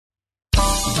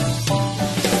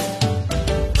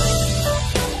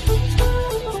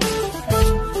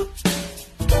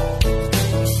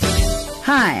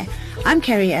Hi, I'm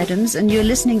Carrie Adams and you're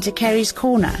listening to Carrie's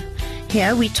Corner.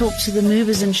 Here we talk to the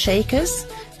movers and shakers,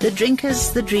 the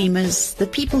drinkers, the dreamers, the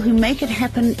people who make it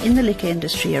happen in the liquor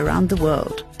industry around the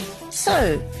world.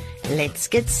 So, let's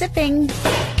get sipping.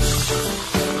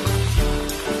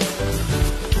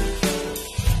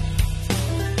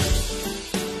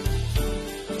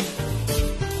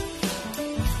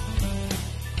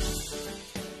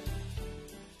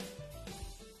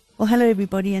 Well, hello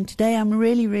everybody, and today I'm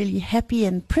really happy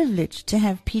and privileged to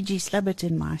have PG Slabbert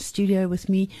in my studio with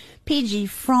me. PG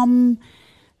from,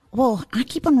 well, I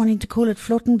keep on wanting to call it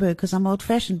Flottenberg because I'm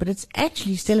old-fashioned, but it's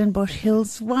actually Stellenbosch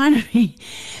Hills Winery.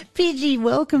 PG,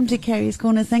 welcome to Carrie's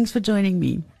Corner. Thanks for joining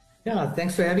me. Yeah,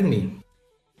 thanks for having me.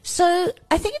 So,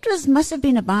 I think it must have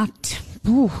been about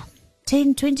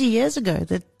 10, 20 years ago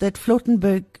that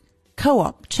Flottenberg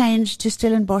Co-op changed to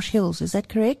Stellenbosch Hills. Is that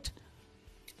correct?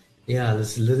 Yeah,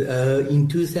 in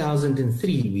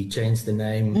 2003 we changed the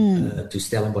name to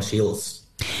Stellenbosch Hills.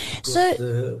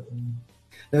 The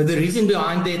reason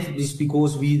behind that is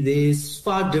because there's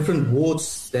 5 different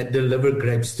wards that deliver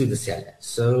grapes to the cellar.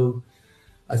 So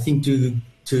I think to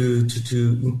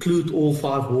include all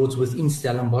 5 wards within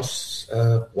Stellenbosch,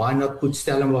 why not put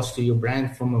Stellenbosch to your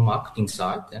brand from a marketing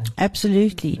side?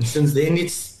 Absolutely. And since then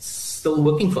it's still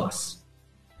working for us.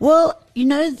 Well, you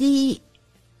know,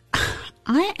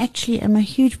 I actually am a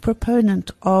huge proponent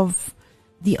of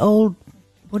the old,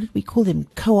 what did we call them,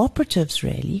 cooperatives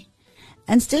really.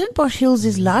 And Stellenbosch Hills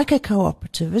is like a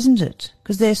cooperative, isn't it?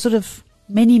 Because there's sort of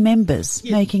many members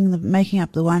making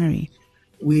up the winery.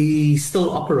 We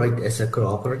still operate as a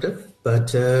cooperative,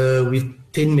 but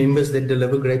with 10 members that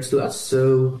deliver grapes to us.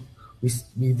 So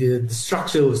the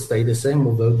structure will stay the same,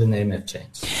 although the name have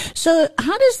changed. So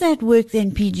how does that work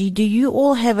then, PG? Do you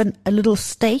all have a little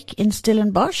stake in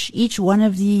Stellenbosch, each one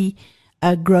of the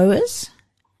growers,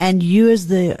 and you as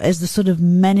the sort of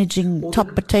managing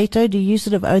top potato, do you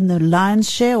sort of own the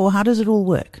lion's share, or how does it all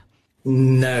work?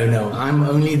 No. I'm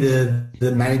only the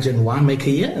manager and winemaker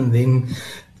here, and then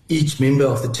each member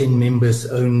of the 10 members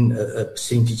own a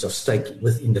percentage of stake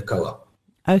within the co-op.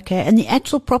 Okay, and the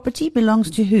actual property belongs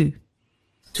to who?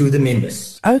 To the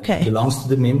members. Okay. It belongs to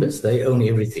the members. They own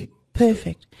everything.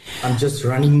 Perfect. I'm just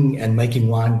running and making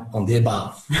wine on their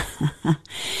behalf.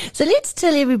 So let's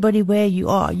tell everybody where you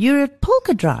are. You're at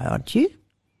Polka Dry, aren't you?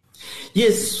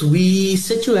 Yes, we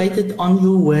situated on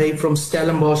your way from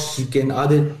Stellenbosch. You can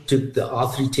either take the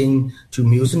R310 to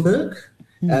Muizenberg,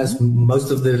 as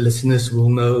most of the listeners will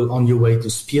know, on your way to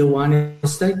Spear Wine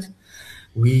Estate.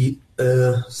 We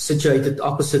situated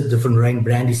opposite the Van Rijn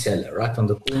brandy cellar, right on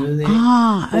the corner there.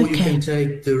 Okay. Or you can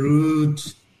take the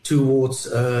route towards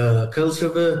Kuils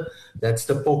River. That's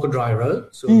the Polka Dry Road.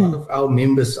 So a lot of our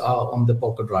members are on the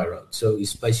Polka Dry Road. So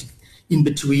it's basically in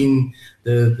between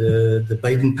the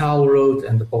Baden-Powell Road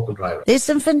and the Polka Dry Road. There's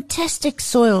some fantastic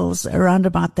soils around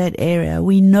about that area.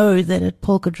 We know that at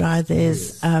Polka Dry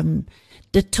there's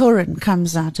De Toren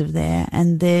comes out of there,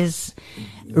 and there's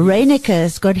Reineke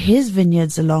has got his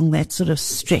vineyards along that sort of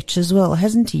stretch as well,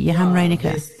 hasn't he, Johan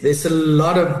Reineke? There's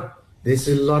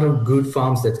a lot of good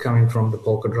farms that's coming from the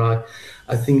Polka Dry.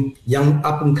 I think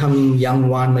up and coming young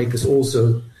winemakers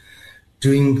also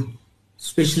doing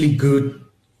especially good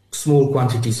small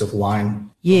quantities of wine.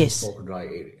 Yes. In the Polka Dry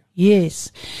area.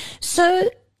 Yes. So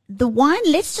the wine,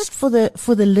 let's just for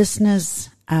the listeners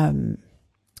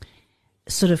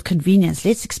sort of convenience,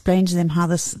 let's explain to them how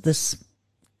this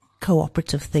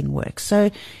cooperative thing works. So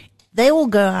they all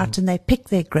go out and they pick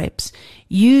their grapes.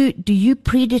 Do you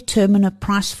predetermine a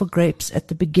price for grapes at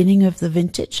the beginning of the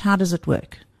vintage? How does it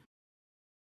work?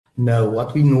 No,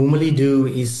 what we normally do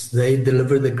is they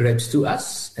deliver the grapes to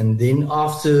us, and then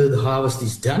after the harvest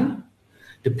is done,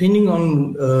 depending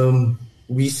on,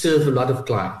 we serve a lot of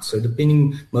clients. So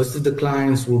most of the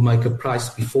clients will make a price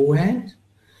beforehand.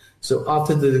 So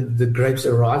after the grapes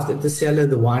arrived at the cellar,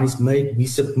 the wine is made, we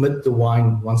submit the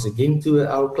wine once again to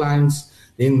our clients,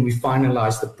 then we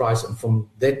finalize the price, and from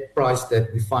that price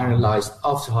that we finalized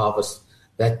after harvest,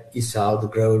 that is how the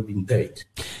grower been paid.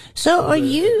 So are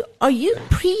you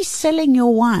pre-selling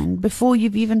your wine before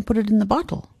you've even put it in the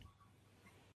bottle?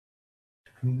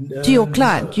 To your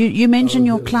client. You mentioned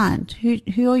your client.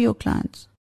 Who are your clients?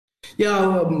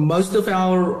 Yeah, most of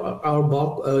our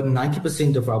bulk,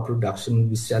 90% of our production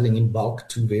we're selling in bulk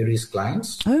to various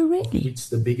clients. Oh, really? Which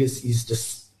the biggest is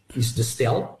the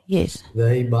Stel. Yes.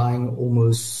 They buying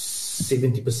almost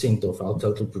 70% of our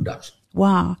total production.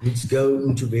 Wow. Which go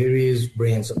into various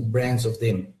brands of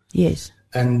them. Yes.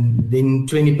 And then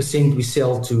 20% we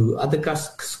sell to other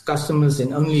customers,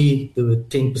 and only the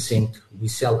 10% we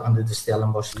sell under the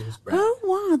Stellenbosch Hills brand. Oh,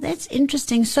 wow, that's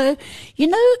interesting. So, you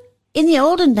know, In the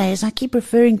olden days, I keep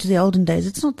referring to the olden days.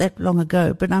 It's not that long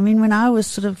ago, but I mean, when I was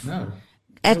sort of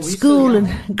at school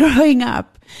and growing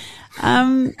up,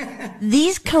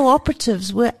 these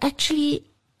cooperatives were actually,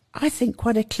 I think,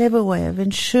 quite a clever way of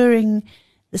ensuring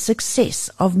the success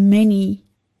of many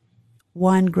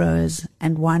wine growers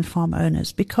and wine farm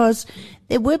owners, because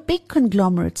there were big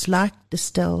conglomerates like the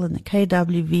Still and the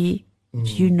KWV,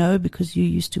 which you know because you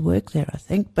used to work there, I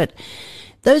think, but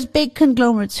those big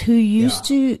conglomerates who used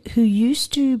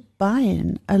to buy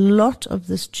in a lot of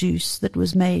this juice that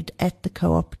was made at the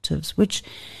cooperatives, which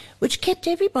kept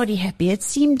everybody happy. It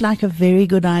seemed like a very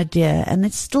good idea, and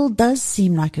it still does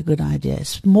seem like a good idea,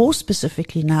 more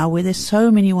specifically now where there's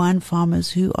so many wine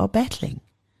farmers who are battling.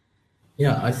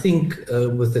 Yeah, I think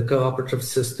with the cooperative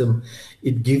system,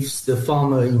 it gives the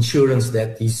farmer insurance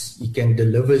that he can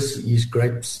deliver his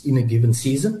grapes in a given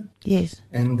season. Yes.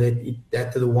 And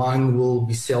that the wine will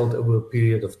be sold over a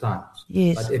period of time.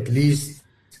 Yes. But at least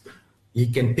he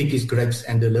can pick his grapes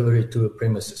and deliver it to a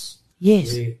premises.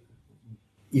 Yes.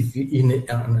 If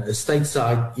on a estate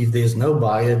side, if there's no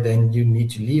buyer, then you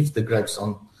need to leave the grapes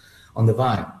on the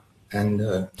vine. And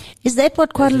is that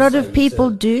what quite a lot of people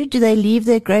do? Do they leave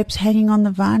their grapes hanging on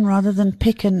the vine rather than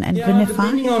pick and vinify?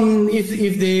 Depending on if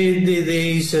there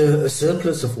is a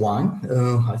surplus of wine.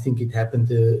 I think it happened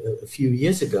a few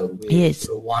years ago.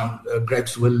 Where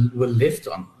grapes were left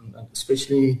on,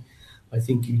 especially I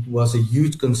think it was a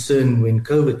huge concern when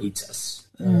COVID hits us.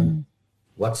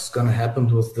 What's going to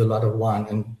happen with a lot of wine?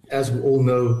 And as we all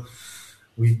know,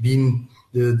 we've been...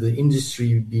 The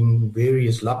industry being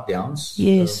various lockdowns.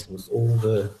 Yes. With all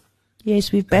the...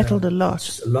 Yes, we've battled a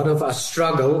lot. A lot of us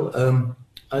struggle.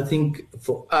 I think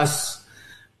for us,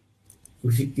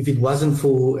 if it wasn't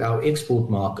for our export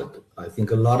market, I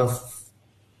think a lot of,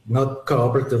 not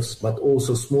cooperatives, but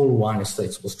also small wine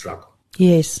estates will struggle.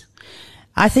 Yes.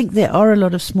 I think there are a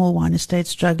lot of small wine estates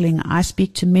struggling. I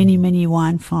speak to many, many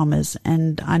wine farmers,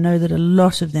 and I know that a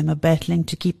lot of them are battling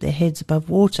to keep their heads above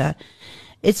water.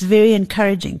 It's very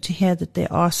encouraging to hear that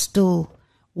there are still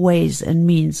ways and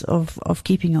means of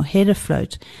keeping your head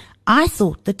afloat. I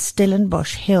thought that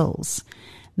Stellenbosch Hills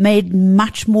made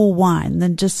much more wine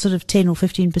than just sort of 10 or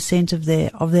 15%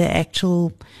 of their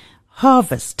actual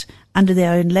harvest under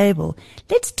their own label.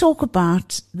 Let's talk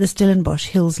about the Stellenbosch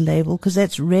Hills label, because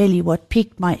that's really what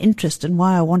piqued my interest and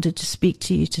why I wanted to speak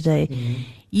to you today. Mm-hmm.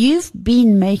 You've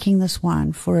been making this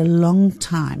wine for a long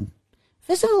time.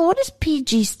 First of all, what does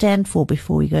PG stand for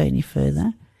before we go any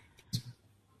further?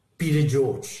 Peter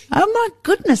George. Oh my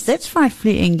goodness, that's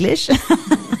frightfully English.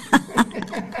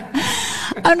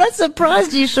 I'm not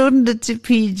surprised you shortened it to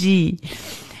PG.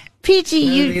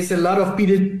 PG, there's a lot of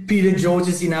Peter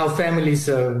Georges in our family,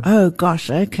 so... Oh gosh,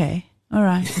 okay. All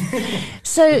right.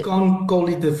 So... You can't call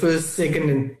it the first, second,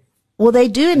 and... Well, they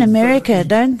do in America,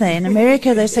 don't they? In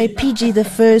America, they say PG the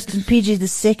first and PG the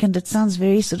second. It sounds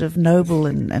very sort of noble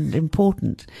and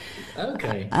important.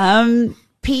 Okay.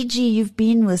 PG, you've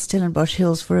been with Stellenbosch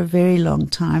Hills for a very long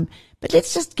time, but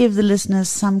let's just give the listeners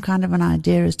some kind of an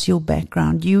idea as to your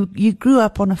background. You grew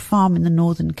up on a farm in the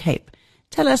Northern Cape.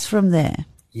 Tell us from there.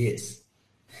 Yes,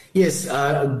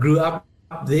 I grew up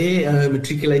there,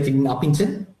 matriculated in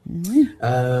Uppington. Mm-hmm.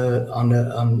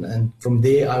 And from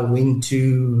there I went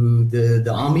to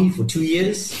the army for 2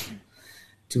 years,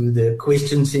 to the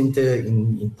question center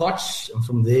in Potch, and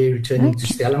from there returning to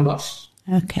Stellenbosch.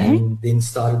 Okay. And then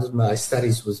started my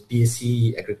studies with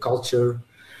BSc Agriculture,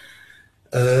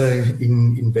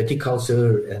 in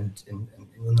viticulture and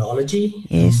enology.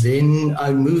 Yes. And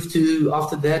then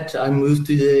after that I moved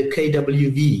to the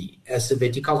KWV as a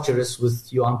viticulturist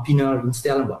with Johan Pienaar in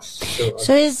Stellenbosch.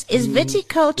 So is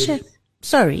viticulture...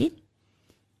 Sorry,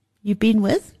 you've been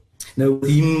with? No,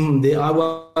 I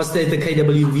was at the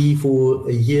KWV for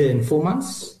a year and 4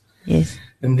 months. Yes.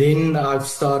 And then I've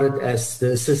started as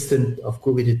the assistant of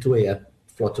Kobe de Toy at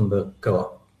Flottenburg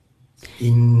Co-op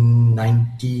in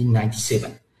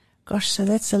 1997. Gosh, so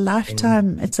that's a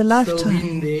lifetime. It's a lifetime. Still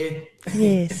been there.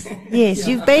 Yes. Yeah.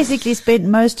 You've basically spent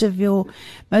most of your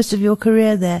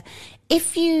career there.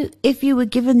 If you were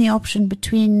given the option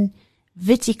between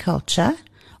viticulture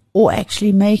or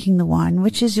actually making the wine,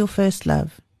 which is your first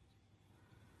love?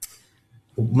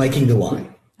 Making the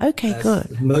wine. Okay,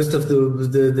 good. Most of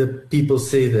the people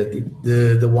say that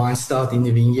the wine starts in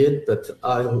the vineyard, but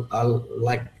I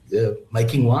like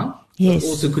making wine. Yes. But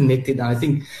also connected. And I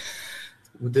think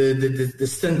the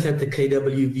stint at the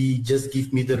KWV just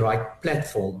give me the right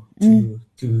platform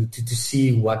to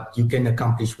see what you can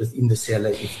accomplish within the cellar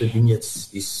if the vineyard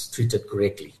is treated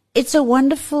correctly. It's a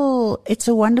wonderful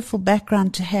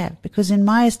background to have, because in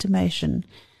my estimation,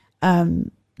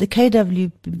 the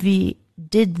KWV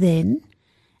did then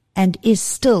and is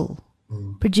still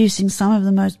producing some of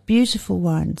the most beautiful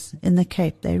wines in the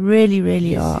Cape. They really,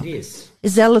 really Yes, are. it is.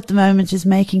 Iselle at the moment is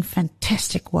making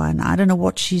fantastic wine. I don't know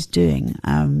what she's doing,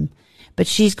 but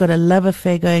she's got a love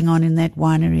affair going on in that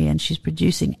winery, and she's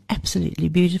producing absolutely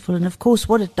beautiful. And of course,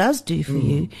 what it does do for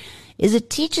you is it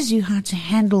teaches you how to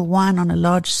handle wine on a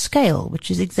large scale, which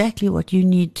is exactly what you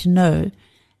need to know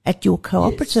at your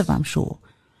cooperative, I'm sure.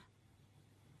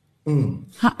 No,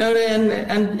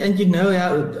 and you know,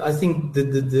 I think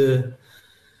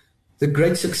the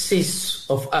great success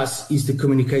of us is the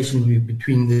communication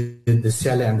between the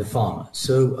seller and the farmer.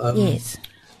 So Yes.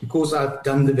 because I've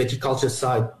done the viticulture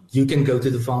side, you can go to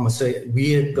the farmer and say,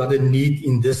 we have got a need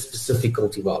in this specific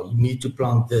cultivar. You need to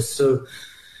plant this. So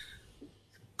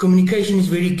communication is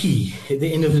very key. At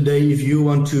the end of the day, if you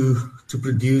want to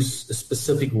produce a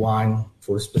specific wine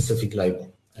for a specific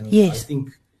label. And Yes. I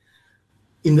think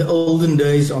in the olden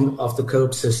days of the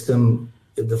co-op system,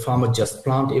 the farmer just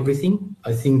plant everything.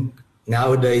 I think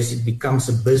nowadays it becomes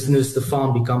a business. The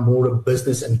farm become more a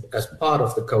business and as part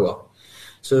of the co-op.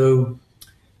 So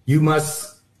you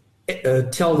must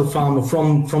tell the farmer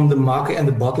from the market and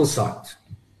the bottle side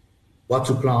what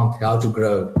to plant, how to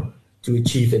grow, to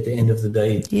achieve at the end of the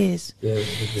day Yes. the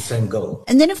same goal.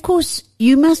 And then, of course,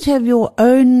 you must have your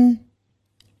own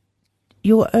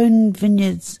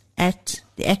vineyards at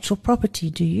the actual property,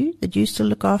 do you? That you still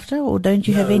look after, or don't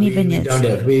you have any vineyards?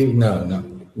 We don't have.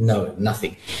 No,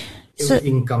 nothing.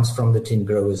 Everything comes from the 10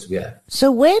 growers we have.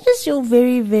 So where does your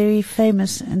very, very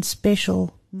famous and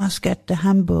special Muscat de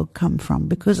Hamburg come from?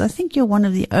 Because I think you're one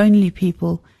of the only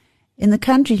people in the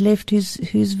country left who's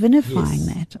vinifying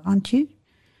that, aren't you?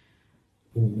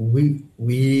 We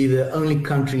the only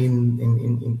country in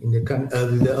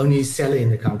the only seller in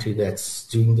the country that's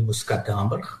doing the Muscat de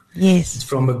Hamburg. Yes. It's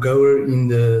from a grower in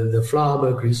the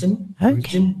Slabbert region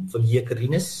for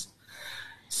Jekerines.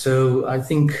 So I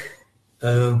think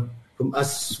from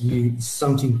us, it's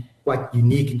something quite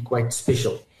unique and quite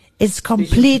special. It's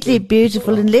completely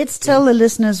beautiful. And let's tell the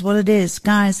listeners what it is.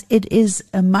 Guys, it is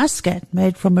a Muscat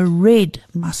made from a red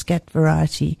Muscat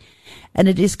variety. And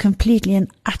it is completely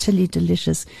and utterly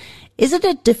delicious. Is it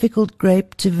a difficult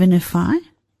grape to vinify?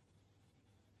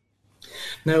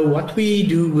 Now, what we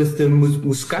do with the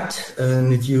Muscat,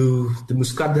 the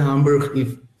Muscat de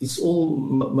Hamburg, it's all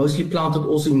mostly planted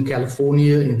also in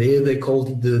California, and there they call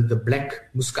it the black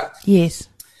Muscat. Yes.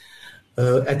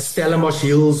 At Stellenbosch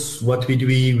Hills, what we do,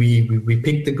 we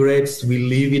pick the grapes, we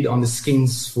leave it on the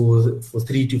skins for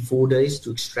 3 to 4 days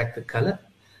to extract the color.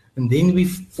 And then we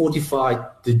fortify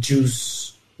the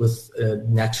juice with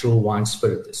natural wine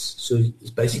spiritus. So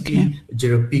it's basically a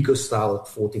Jerepico style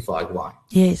fortified wine.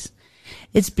 Yes.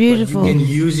 It's beautiful. But you can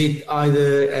use it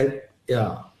either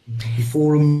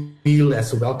before a meal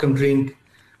as a welcome drink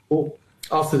or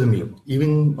after the meal,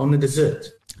 even on a dessert.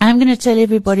 I'm going to tell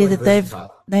everybody that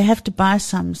versatile. they have to buy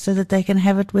some so that they can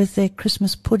have it with their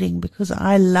Christmas pudding, because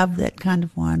I love that kind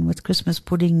of wine with Christmas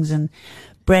puddings and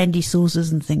brandy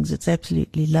sauces and things. It's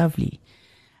absolutely lovely.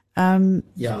 But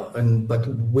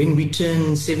when we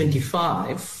turn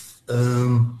 75,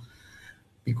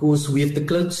 because we have the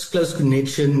close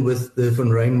connection with the Van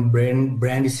Rijn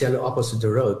brandy cellar opposite the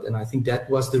road, and I think that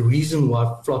was the reason why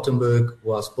Flottenburg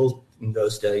was built in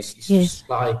those days, is to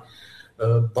supply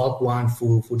bulk wine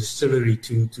for distillery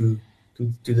to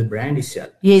the brandy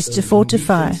cellar. Yes, so to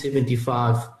fortify.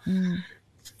 75.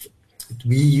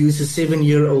 We use a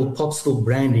 7-year-old pot still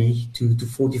brandy to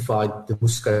fortify the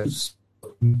Muscat.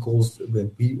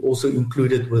 We also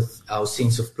included with our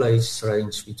Sense of Place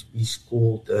range, which is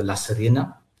called La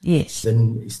Serena. Yes.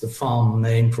 Then is the farm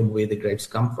name from where the grapes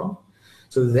come from.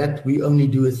 So that we only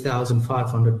do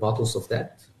 1,500 bottles of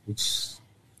that, which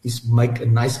is make a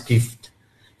nice gift,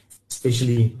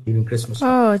 especially during Christmas.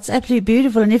 Oh, it's absolutely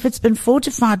beautiful. And if it's been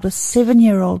fortified with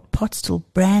 7-year-old pot still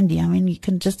brandy, I mean, you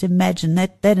can just imagine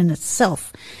that in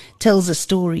itself tells a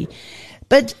story.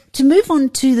 But to move on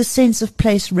to the Sense of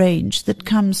Place range that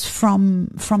comes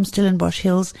from Stellenbosch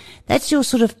Hills, that's your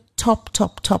sort of top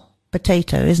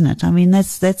potato, isn't it? I mean,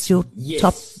 that's your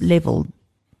top level.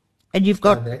 And you've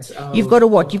got a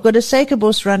what? You've got a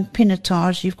Suikerbos Rand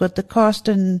Pinotage, you've got the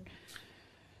Kastanjeberg.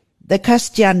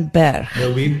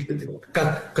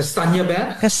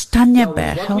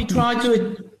 Kastanjeberg. What we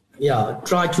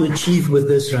try to achieve with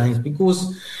this range,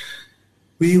 because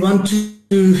we want to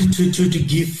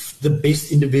give the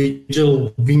best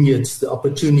individual vineyards the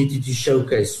opportunity to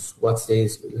showcase what's there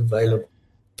available.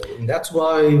 And that's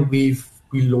why we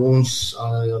launched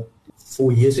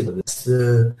 4 years ago. It's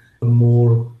a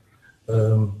more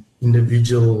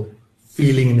individual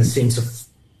feeling in the sense of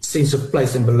sense of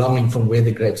place and belonging from where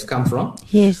the grapes come from.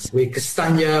 Yes. Where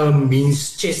castagna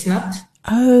means chestnut.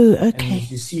 Oh, And okay.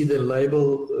 if you see the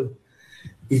label,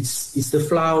 it's the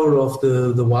flower of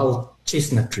the wild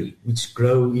chestnut tree, which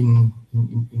grow in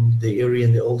the area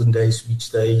in the olden days,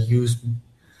 which they used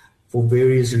for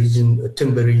various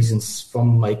timber reasons,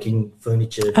 from making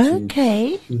furniture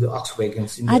Okay. to the ox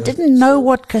wagons. I didn't know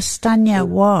what castagna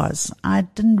was. I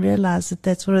didn't realize that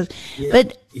that's what it is. Yeah,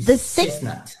 But it's the thing,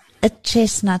 chestnut. a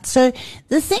chestnut. So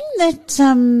the thing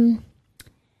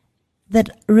that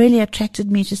really attracted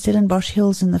me to Stellenbosch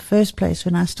Hills in the first place,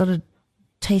 when I started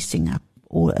tasting up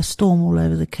a storm all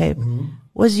over the Cape,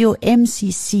 was your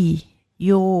MCC,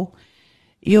 your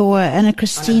Anna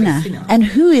Christina. And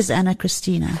who is Anna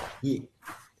Christina? Yeah.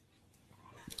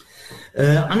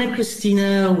 Anna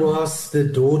Christina was the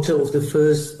daughter of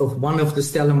one of the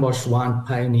Stellenbosch wine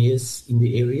pioneers in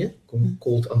the area,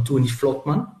 called Antoni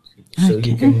Vlotman. So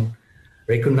you can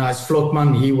recognize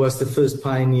Vlotman. He was the first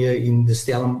pioneer in the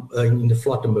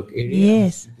Vlottenberg area.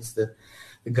 Yes. He's the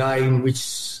guy in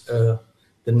which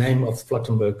the name of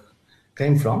Vlottenberg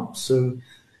came from. So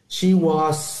she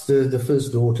was the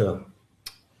first daughter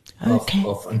of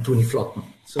Antoni Vlotman.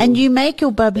 So and you make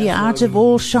your bubbly out of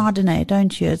all Chardonnay,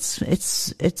 don't you?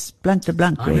 It's Blanc de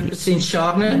Blanc, really. 100%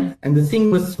 Chardonnay. And the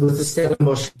thing with the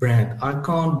Stellenbosch brand, I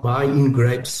can't buy in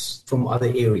grapes from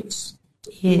other areas.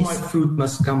 Yes. All my fruit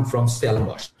must come from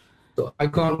Stellenbosch. So I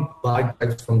can't buy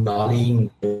grapes from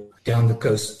Darling or down the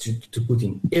coast to put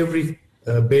in. Every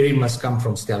berry must come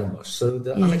from Stellenbosch. So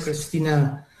the Anna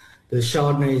Christina, the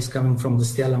Chardonnay is coming from the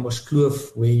Stellenbosch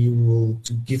Kloof, where you will,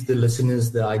 to give the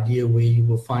listeners the idea, where you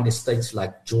will find estates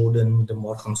like Jordan, de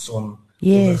Morgenson,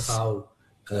 Overgouw,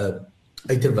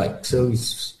 Uiterwyk. So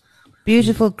it's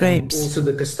beautiful grapes. And also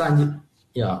the Castagna,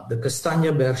 the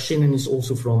Castagnaberg Chenin is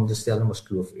also from the Stellenbosch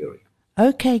Kloof area.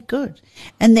 Okay, good.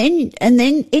 And then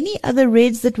any other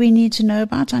reds that we need to know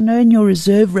about? I know in your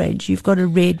reserve range you've got a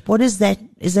red. What is that?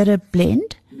 Is that a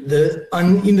blend? In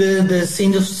the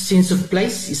sense of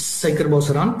place is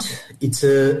Suikerbosrand. It's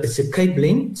a Cape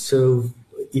blend, so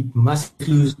it must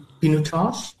include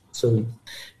Pinotage. So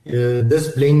this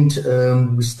blend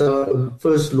we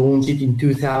first launched it in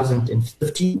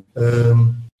 2015.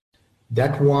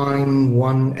 That wine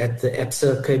won at the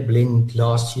APSA Cape Blend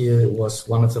last year. It was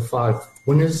one of the 5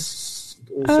 winners.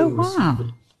 It also received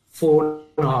a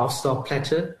 4.5-star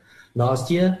platter last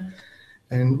year.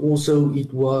 And also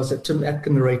it was a Tim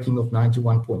Atkin rating of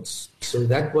 91 points. So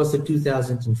that was the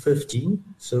 2015.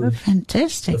 So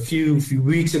fantastic. A few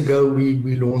weeks ago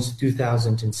we launched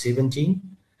 2017.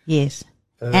 Yes.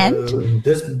 And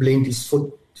this blend is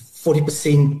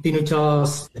 40%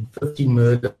 Pinotage, 15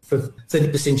 Merlot,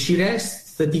 30%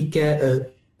 Shiraz, 15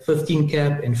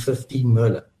 Cab, and 15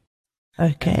 Merlot.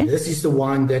 Okay. And this is the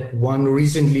wine that won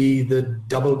recently the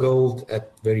double gold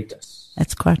at Veritas.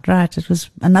 That's quite right. It was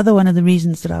another one of the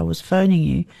reasons that I was phoning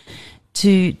you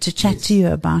to chat to you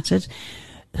about it.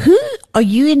 Who are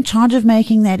you in charge of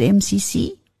making that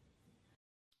MCC?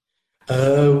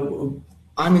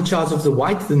 I'm in charge of the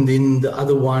white, and then the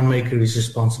other winemaker is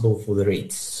responsible for the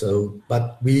reds. So,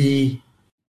 but we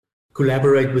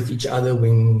collaborate with each other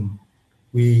when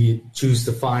we choose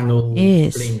the final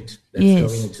blend that's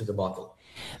going into the bottle.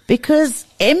 Because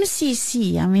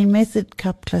MCC, I mean Method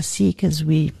Cup Classique, as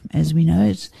we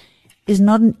know, is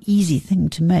not an easy thing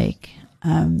to make.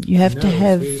 You have to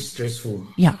have. It's very stressful.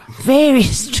 Yeah, very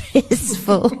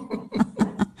stressful.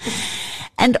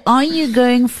 And are you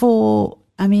going for?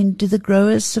 I mean, do the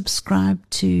growers subscribe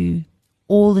to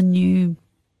all the new,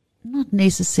 not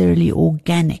necessarily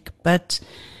organic, but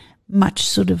much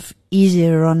sort of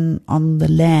easier on the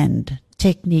land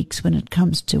techniques when it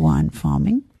comes to wine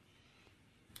farming?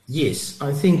 Yes,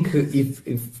 I think if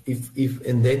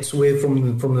and that's where from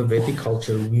the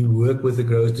viticulture we work with the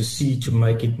growers to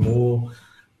make it more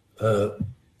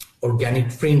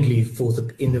organic friendly for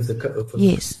the end of the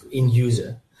end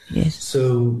user. Yes.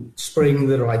 So spraying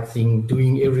the right thing,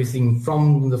 doing everything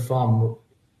from the farm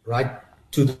right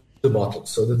to the bottle,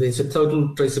 so that there's a total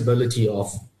traceability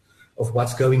of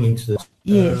what's going into the.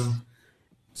 Yes.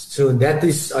 So that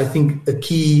is, I think, a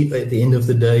key at the end of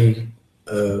the day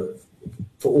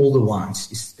for all the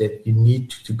wines, is that you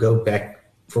need to go back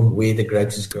from where the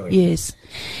grapes is growing. Yes.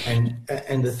 And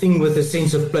the thing with the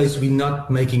sense of place, we're not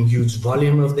making huge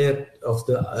volume of the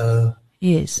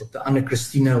Anna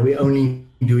Christina. We're only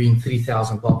doing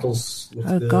 3,000 bottles.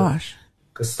 With gosh.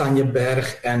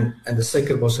 Castagnaberg and the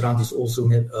Suikerbosrand is also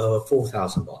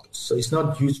 4,000 bottles. So it's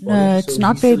not huge volume. No, it's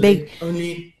not very big.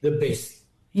 Only the best.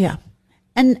 Yeah.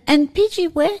 And PG,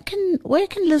 where can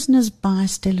listeners buy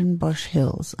Stellenbosch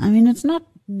Hills? I mean, it's not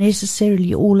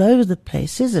necessarily all over the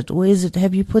place, is it? Or is it,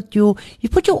 have you put your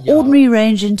ordinary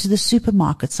range into the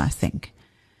supermarkets, I think?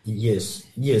 Yes.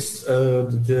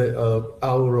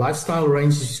 Our lifestyle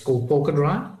range is called Polka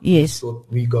Dry. Yes.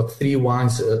 We got 3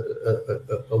 wines,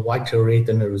 a white, a red,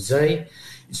 and a rosé.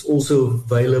 It's also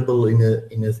available in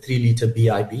a 3-liter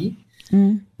BIB.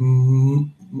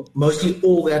 Mostly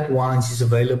all that wines is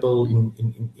available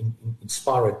in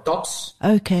Sparrow tops.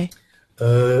 Okay.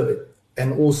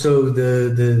 And also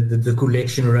the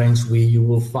collection range where you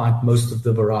will find most of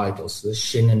the varietals. The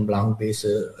Chenin Blanc, there's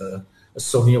a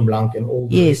Sauvignon Blanc, and all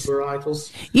the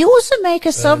varietals. You also make a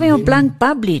Sauvignon Blanc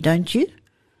bubbly, don't you?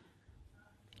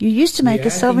 You used to make a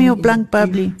Sauvignon Blanc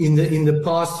bubbly. In the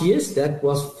past years, that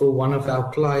was for one of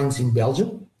our clients in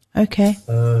Belgium. Okay.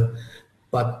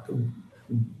 But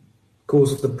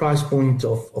because of the price point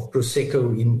of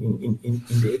Prosecco in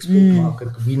the export market,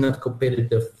 we're not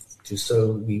competitive,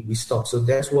 so we stopped. So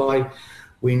that's why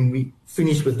when we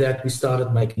finished with that, we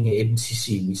started making an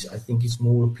MCC, which I think is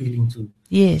more appealing to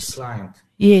the client.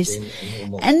 Yes.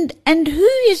 And who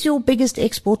is your biggest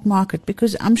export market?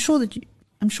 Because I'm sure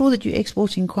that you're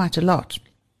exporting quite a lot.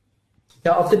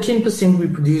 Yeah, of the 10% we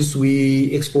produce,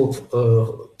 we export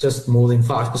just more than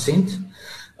 5%.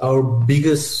 Our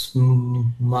biggest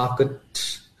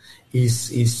market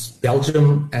is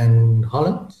Belgium and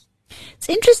Holland. It's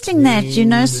interesting that,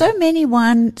 so many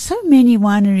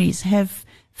wineries have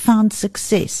found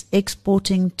success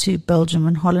exporting to Belgium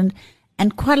and Holland,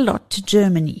 and quite a lot to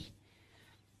Germany.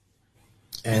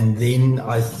 And then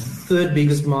our third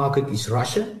biggest market is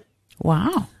Russia.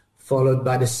 Wow. Followed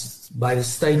by the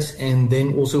States, and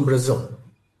then also Brazil.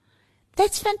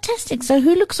 That's fantastic. So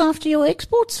who looks after your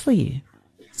exports for you?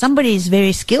 Somebody is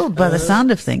very skilled by the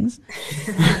sound of things.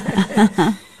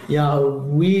 Yeah,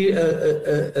 we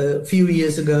a few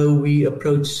years ago we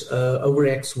approached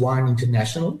Overax Wine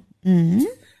International.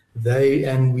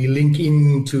 Mm-hmm. We link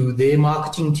into their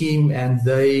marketing team, and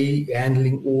they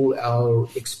handling all our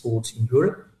exports in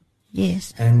Europe.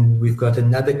 Yes. And we've got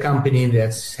another company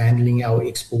that's handling our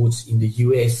exports in the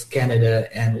US, Canada,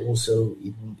 and also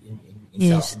in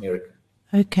South America.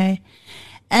 Okay.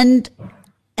 And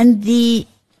the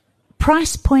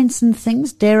price points and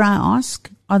things, dare I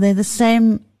ask, are they the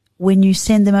same when you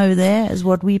send them over there as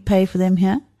what we pay for them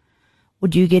here? Or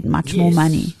do you get much more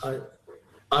money?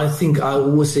 I think I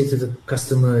always say to the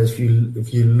customer, if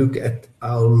you look at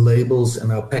our labels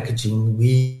and our packaging,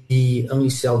 we only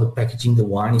sell the packaging. The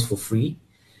wine is for free.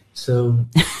 So,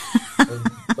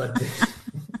 but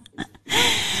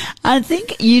I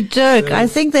think you joke. I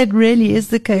think that really is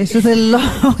the case with a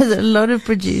lot of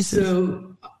producers.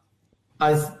 So,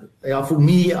 for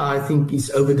me, I think it's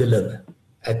over deliver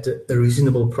at a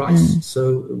reasonable price.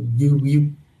 So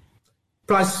you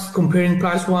comparing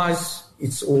price wise,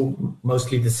 it's all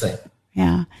mostly the same.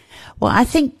 Yeah. Well, I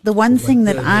think the one thing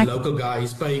that the local guy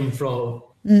is paying for,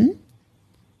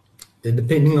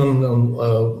 depending on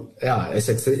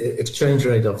it's the exchange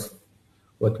rate of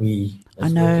what we. I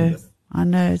know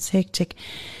it's hectic.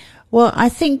 Well, I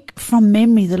think from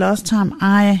memory, the last time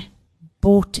I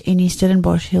bought any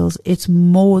Stellenbosch Hills, it's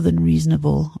more than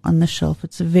reasonable on the shelf.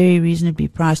 It's very reasonably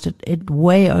priced. It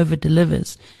way over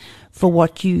delivers for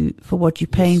what you're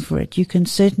paying for it. You can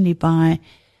certainly buy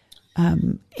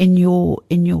in your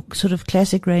sort of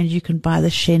classic range, you can buy the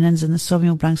Chenins and the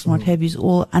Sauvignon Blancs and what have you,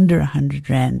 all under 100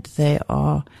 Rand. They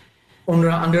are under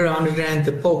 100 Rand.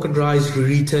 The Polka Dries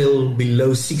retail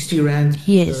below 60 Rand.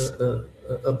 Yes.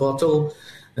 A bottle.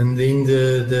 And then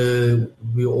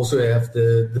we also have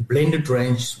the blended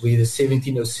range with the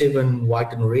 1707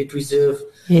 white and red reserve.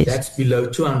 Yes. That's below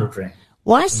 200 Rand.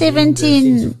 Why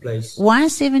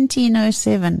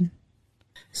 1707?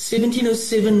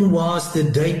 1707 was the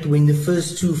date when the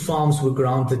first 2 farms were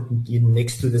granted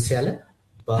next to the cellar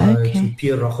to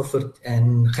Pierre Roggeveld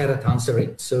and Gerrit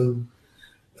Hanseret. So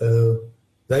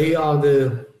they are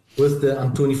with the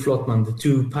Antoni Vlotman, the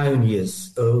 2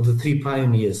 pioneers, the 3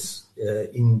 pioneers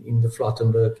in the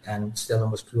Vlottenberg and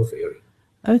Stellenbosch Kloof area.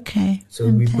 Okay. So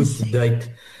we put the date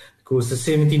because the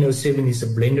 1707 is a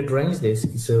blended range.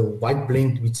 It's a white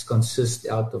blend which consists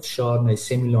out of Chardonnay,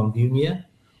 Semillon, Viognier,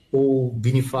 all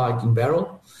vinified in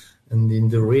barrel. And then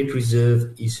the red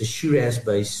reserve is a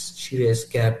Shiraz-based Shiraz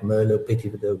Cab Merlot Petit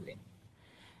Verdot blend.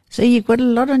 So you've got a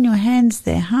lot on your hands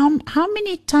there. How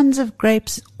many tons of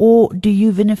grapes or do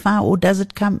you vinify, or does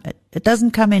it come? It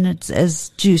doesn't come in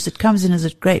as juice. It comes in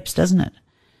as grapes, doesn't it?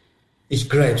 It's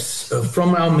grapes.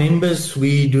 From our members,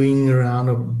 we're doing around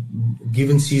a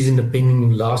given season,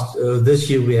 depending this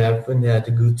year we haven't had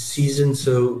a good season.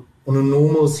 So on a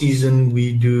normal season,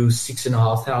 we do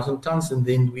 6,500 tons, and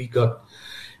then we got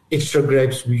extra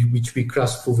grapes which we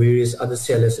crush for various other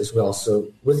sellers as well. So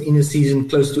within a season,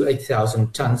 close to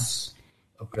 8,000 tons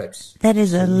of grapes. That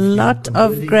is a lot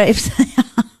of grapes.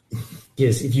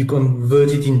 Yes, if you convert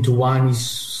it into wine,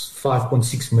 it's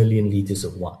 5.6 million liters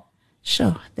of wine.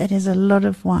 Sure, that is a lot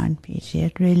of wine, PG.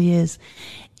 It really is.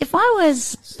 If I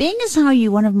was, being as how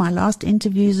you one of my last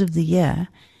interviews of the year,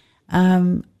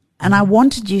 and I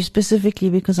wanted you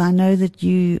specifically because I know that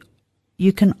you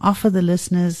can offer the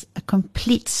listeners a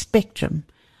complete spectrum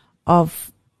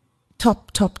of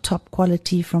top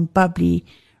quality from bubbly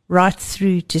right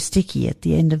through to sticky at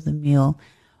the end of the meal.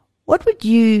 What would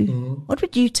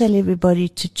you tell everybody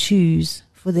to choose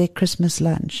for their Christmas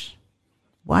lunch?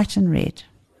 White and red.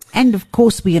 And of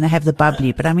course we're going to have the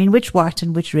bubbly, but I mean, which white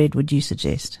and which red would you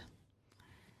suggest?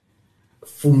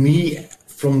 For me,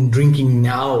 from drinking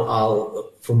now,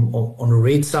 on the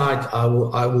red side, I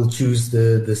will choose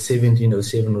the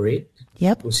 1707 red.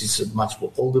 Yep. Which is a much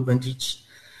more older vintage.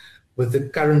 With the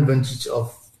current vintage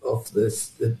of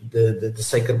this, the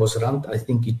Suikerbos Rand, I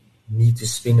think you need to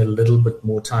spend a little bit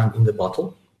more time in the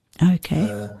bottle.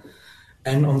 Okay.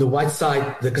 And on the white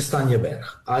side, the Kastanjeberg.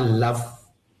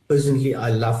 Personally, I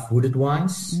love wooded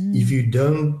wines. If you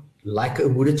don't like a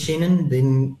wooded Chenin,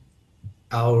 then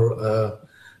our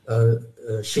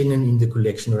Chenin in the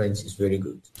collection range is very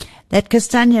good. That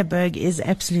Kastanjeberg is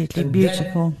absolutely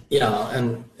beautiful.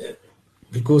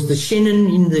 Because the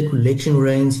Chenin in the collection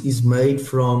range is made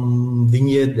from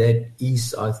vineyard that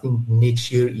is, I think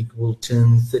next year it will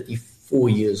turn 34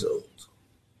 years old.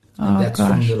 And that's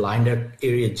from the Lyndak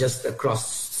area just across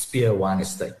Spear Wine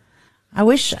Estate. I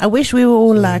wish we were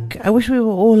all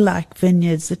like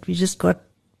vineyards, that we just got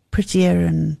prettier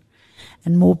and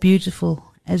more beautiful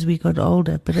as we got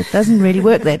older, but it doesn't really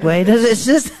work that way, does it? It's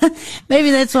just,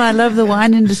 maybe that's why I love the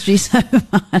wine industry so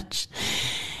much.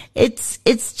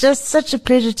 It's just such a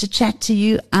pleasure to chat to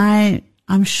you.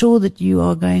 I'm sure that you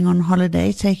are going on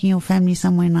holiday, taking your family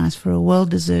somewhere nice for a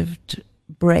well-deserved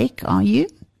break, are you?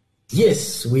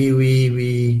 Yes, we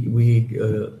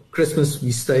Christmas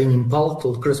we're staying in Paul.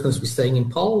 Till Christmas we're staying in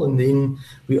Paul, and then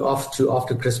we're off to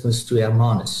after Christmas to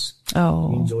Hermanus.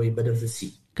 To enjoy a bit of the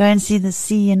sea. Go and see the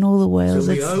sea and all the whales.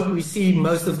 So we hope we see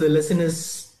most of the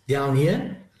listeners down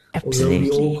here. Absolutely.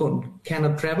 We all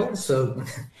cannot travel, so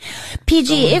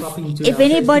PG, if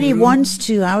anybody wants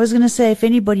to, I was going to say, if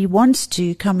anybody wants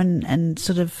to come and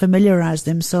sort of familiarize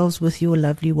themselves with your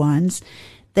lovely wines,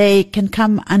 they can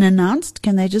come unannounced.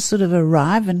 Can they just sort of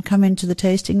arrive and come into the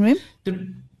tasting room?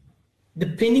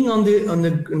 Depending on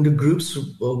the groups,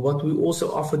 what we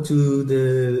also offer to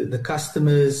the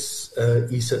customers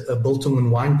is a biltong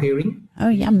and wine pairing. Oh,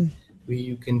 yum! Where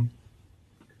you can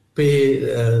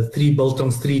pair 3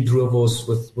 biltongs, 3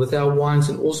 droevos with our wines,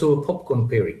 and also a popcorn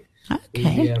pairing.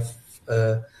 Okay. We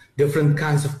have different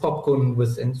kinds of popcorn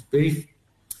and it's very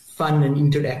fun and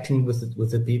interacting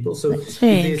with the people. So if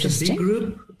there's a big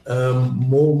group,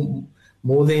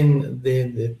 more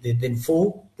than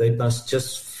 4, they must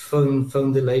just phone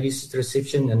the ladies at the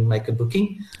reception and make a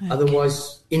booking. Okay.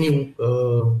 Otherwise, any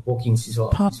walk-ins is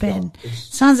pop in.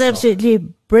 Sounds absolutely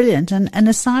brilliant. And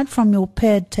aside from your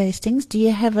paired tastings, do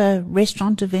you have a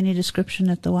restaurant of any description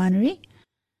at the winery?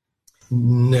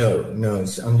 No,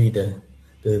 it's only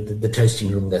the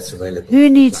tasting room that's available. Who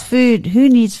needs food? Who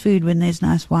needs food when there's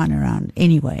nice wine around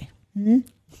anyway?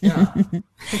 Yeah.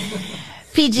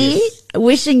 PG, yes.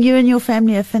 Wishing you and your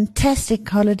family a fantastic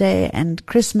holiday and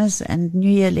Christmas and New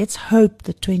Year. Let's hope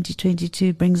that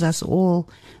 2022 brings us all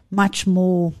much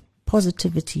more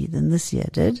positivity than this year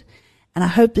did. And I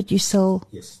hope that you sell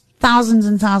thousands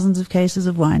and thousands of cases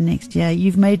of wine next year.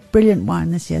 You've made brilliant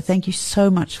wine this year. Thank you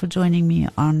so much for joining me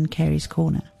on Carrie's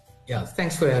Corner. Yeah,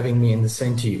 thanks for having me, and the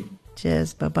same to you.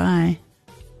 Cheers. Bye-bye.